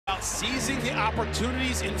Seizing the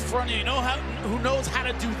opportunities in front of you. Who knows how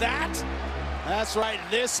to do that? That's right,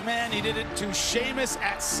 this man, he did it to Sheamus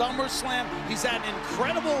at SummerSlam. He's had an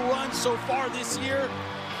incredible run so far this year.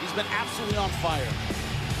 He's been absolutely on fire.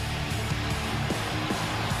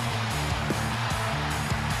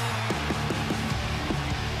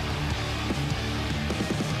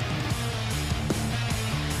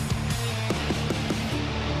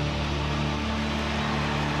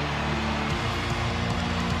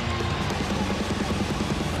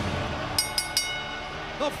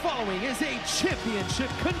 The following is a championship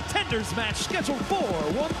contenders match scheduled for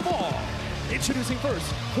one fall. Introducing first,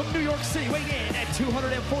 from New York City, weighing in at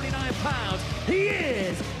 249 pounds, he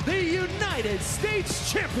is the United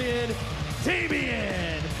States Champion,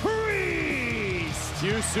 Damian Priest.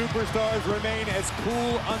 Few superstars remain as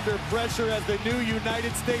cool under pressure as the new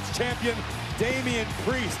United States Champion, Damian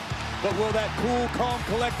Priest. But will that cool, calm,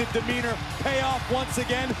 collected demeanor pay off once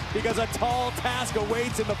again? Because a tall task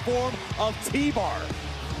awaits in the form of T-Bar.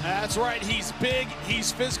 That's right, he's big,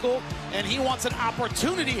 he's physical, and he wants an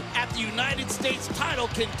opportunity at the United States title.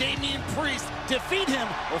 Can Damian Priest defeat him?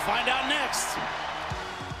 We'll find out next.